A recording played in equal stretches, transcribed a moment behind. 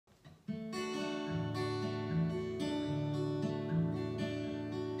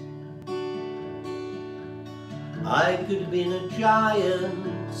I could have been a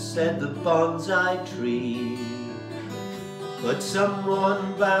giant, said the bonsai tree, but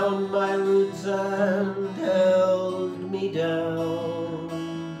someone bound my roots and held me down.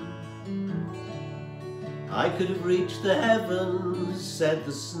 I could have reached the heavens, said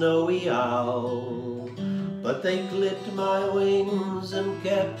the snowy owl, but they clipped my wings and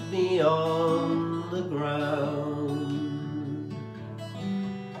kept me on the ground.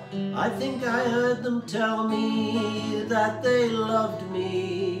 I think I heard them tell me that they loved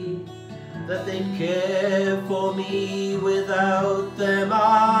me, that they'd care for me, without them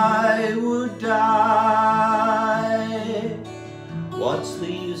I would die. What's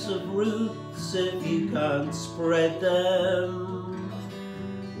the use of roots if you can't spread them?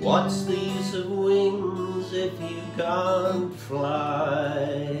 What's the use of wings if you can't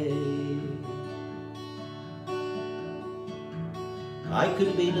fly? I could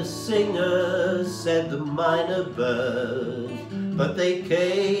have been a singer, said the minor bird, but they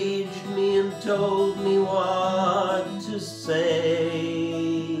caged me and told me what to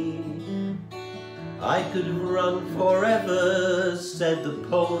say. I could have run forever, said the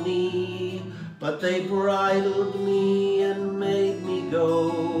pony, but they bridled me and made me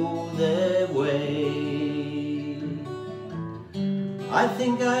go their way. I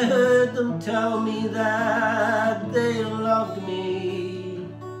think I heard them tell me that they loved me,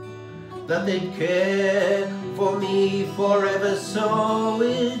 that they'd care for me forever, so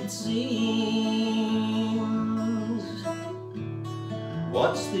it seems.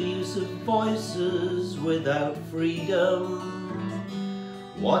 What's the use of voices without freedom?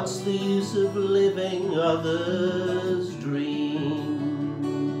 What's the use of living others' dreams?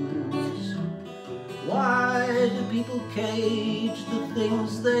 Why do people cage the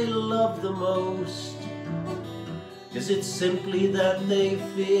things they love the most? Is it simply that they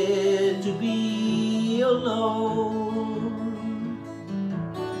fear to be alone?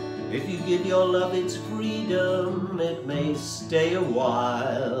 If you give your love its freedom, it may stay a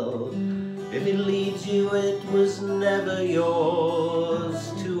while. If it leaves you, it was never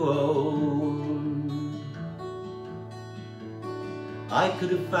yours to own. I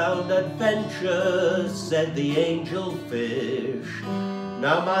could have found adventure, said the angelfish.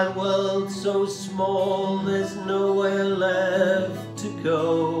 Now my world's so small, there's nowhere left to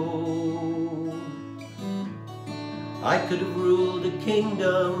go. I could have ruled a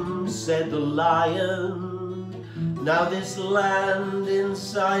kingdom, said the lion. Now this land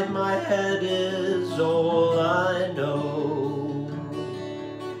inside my head is all I know.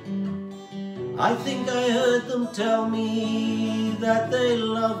 I think I heard them tell me that they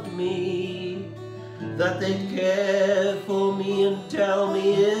loved me, that they'd care for me and tell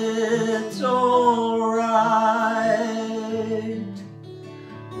me it's all right.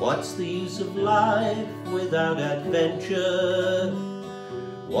 What's the use of life without adventure?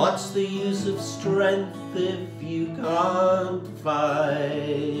 What's the use of strength if you can't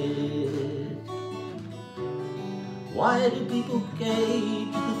fight? Why do people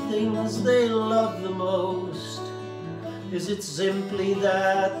cage the things they love the most? Is it simply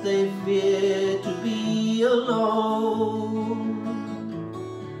that they fear to be alone?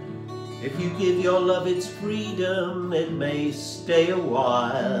 If you give your love its freedom, it may stay a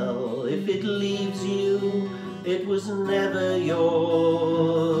while. If it leaves you, it was never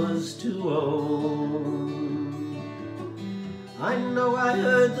yours to own. I know I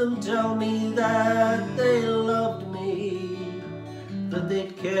heard them tell me that they loved me, that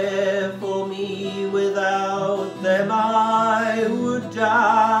they'd care for me, without them I would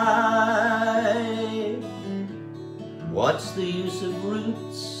die. What's the use of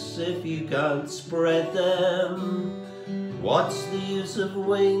roots if you can't spread them? What's the use of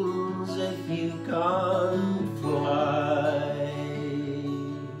wings if you